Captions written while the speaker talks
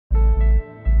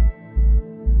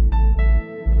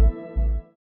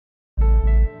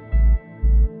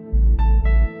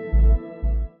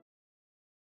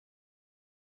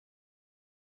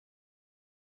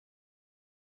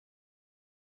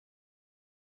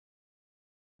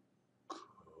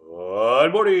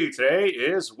Good morning. Today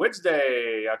is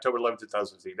Wednesday, October 11th,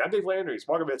 2015. I'm Dave Landry.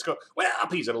 Market minutes go. Well,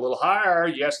 he's at a little higher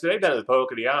yesterday, better than the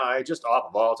poke of the eye, just off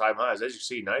of all-time highs. As you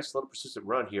see, nice little persistent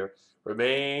run here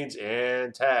remains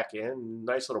intact, and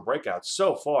nice little breakout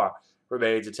so far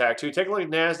remains intact too. Take a look at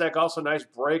NASDAQ, also nice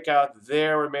breakout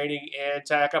there, remaining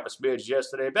intact, up a smidge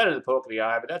yesterday, better than the poke of the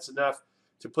eye, but that's enough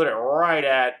to put it right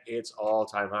at its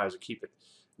all-time highs or keep it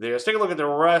there. Let's take a look at the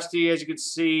Rusty. As you can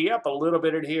see, up a little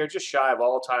bit in here, just shy of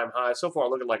all-time highs. So far,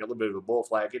 looking like a little bit of a bull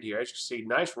flag in here. As you can see,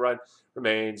 nice run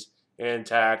remains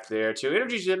intact there, too.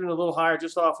 Energy's in a little higher,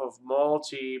 just off of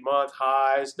multi-month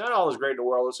highs. Not all is great in the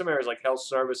world. Some areas like health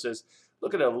services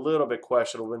looking a little bit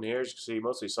questionable in here. As you can see,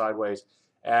 mostly sideways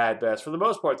at best. For the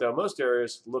most part, though, most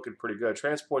areas looking pretty good.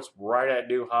 Transport's right at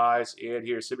new highs in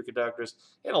here, semiconductors,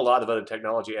 and a lot of other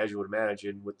technology, as you would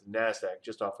imagine, with the NASDAQ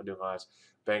just off of new highs,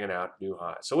 banging out new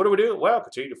highs. So what do we do? Well,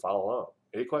 continue to follow along.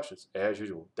 Any questions? As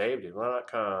usual, Dave,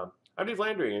 DaveLandry.com. I'm Dave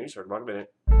Landry, and you start Market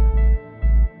Minute.